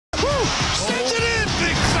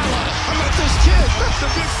the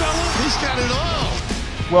big fella. He's got it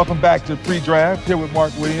all. Welcome back to Pre-Draft, here with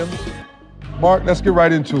Mark Williams. Mark, let's get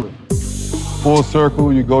right into it. Full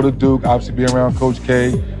circle, you go to Duke, obviously being around Coach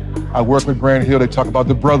K. I work with Grant Hill, they talk about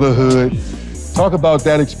the brotherhood. Talk about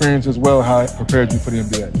that experience as well, how it prepared you for the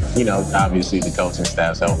NBA. You know, obviously the coaching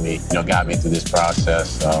staff's helped me, got me through this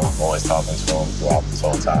process. I'm always talking to them throughout this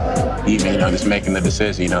whole time. Even, just making the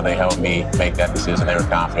decision, they helped me make that decision. They were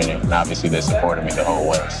confident, and obviously they supported me the whole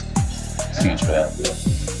way. It's huge for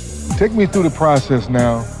that. Take me through the process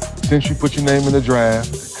now, since you put your name in the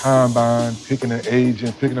draft, the combine, picking an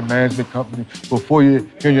agent, picking a management company, before you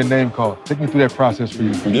hear your name called. Take me through that process for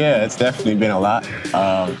you. Yeah, it's definitely been a lot.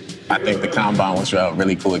 I think the combine was a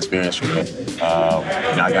really cool experience for me.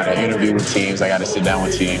 I got to interview with teams. I got to sit down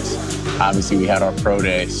with teams. Obviously, we had our pro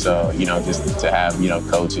day, so, just to have,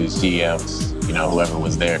 coaches, GMs, whoever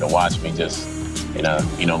was there to watch me just in a,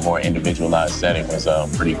 more individualized setting was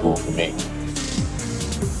pretty cool for me.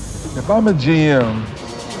 If I'm a GM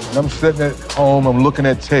and I'm sitting at home, I'm looking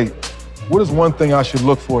at tape, what is one thing I should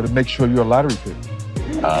look for to make sure you're a lottery pick?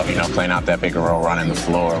 Playing out that pick and roll, running the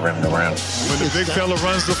floor, rim to rim. When the big fella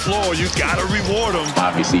runs the floor, you gotta reward him.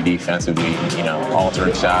 Obviously, defensively,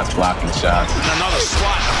 altering shots, blocking shots. Another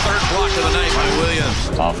swat, a third block of the night by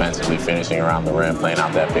Williams. Offensively, finishing around the rim, playing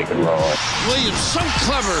out that pick and roll. Williams, so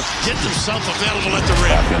clever, getting himself available at the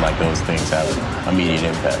rim. I feel like those things have immediate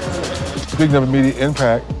impact. Speaking of immediate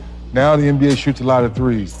impact, now the NBA shoots a lot of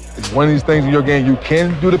threes. Is one of these things in your game you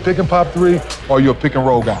can do the pick and pop three, or you're a pick and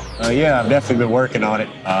roll guy? Yeah, I've definitely been working on it.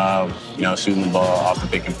 Shooting the ball off the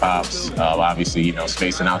pick and pops. Obviously,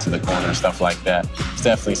 spacing out to the corner and stuff like that. It's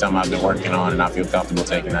definitely something I've been working on, and I feel comfortable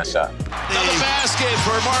taking that shot. Another basket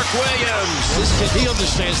for Mark Williams. This kid, he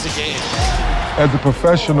understands the game. As a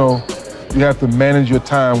professional, you have to manage your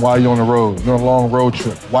time while you're on the road. You're on a long road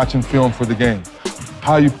trip, watching film for the game.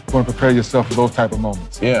 How are you going to prepare yourself for those type of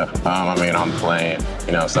moments? Yeah, I'm playing,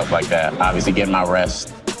 stuff like that. Obviously getting my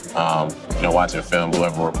rest, watching film,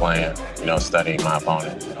 whoever we're playing, studying my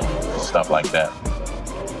opponent, stuff like that.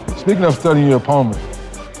 Speaking of studying your opponent,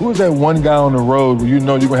 who is that one guy on the road where you're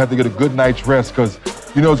going to have to get a good night's rest because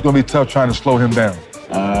it's going to be tough trying to slow him down?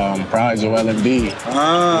 Probably Joel Embiid.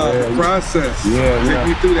 Process. Yeah, Take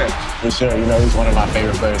me through that. For sure, he's one of my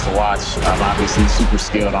favorite players to watch. Obviously super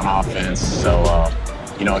skilled on offense, so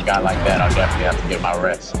a guy like that, I'll definitely have to get my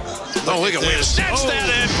rest. Oh, look at Williams. Snatch that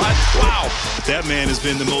in. Wow. That man has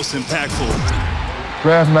been the most impactful.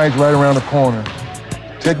 Draft night's right around the corner.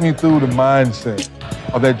 Take me through the mindset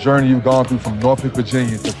of that journey you've gone through from Norfolk,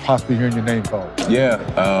 Virginia to possibly hearing your name called. Yeah,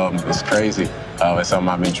 it's crazy. It's something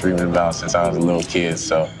I've been dreaming about since I was a little kid,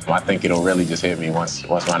 so I think it'll really just hit me once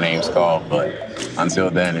my name's called, but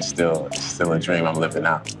until then, it's still a dream I'm living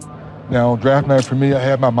out. Now, draft night for me, I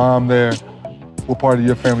had my mom there. What part of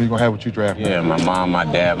your family you gonna have with you draft night? Yeah, my mom, my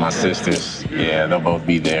dad, my sisters. Yeah, they'll both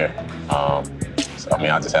be there.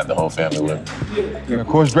 I just have the whole family with me. And of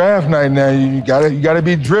course, draft night now, you gotta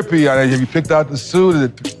be drippy. Have you picked out the suit,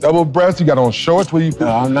 the double breast? You got on shorts? What do you? No,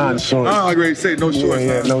 I'm not in shorts. Oh, I agree. Say no shorts.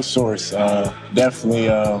 Yeah, no shorts. Definitely.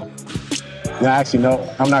 No, actually,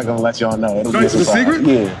 no. I'm not gonna let y'all know. It'll be it's a secret.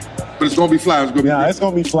 Yeah. But it's gonna be fly. It's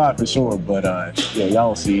gonna be fly for sure. But yeah, y'all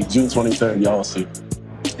will see. June 23rd, y'all will see.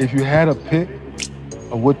 If you had a pick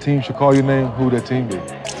of what team should call your name, who would that team be?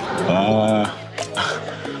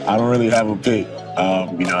 I don't really have a pick.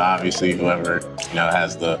 Obviously whoever,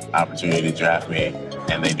 has the opportunity to draft me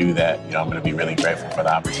and they do that, I'm going to be really grateful for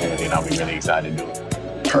the opportunity and I'll be really excited to do it.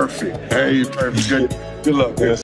 Perfect. Hey, perfect. Good luck. Yes.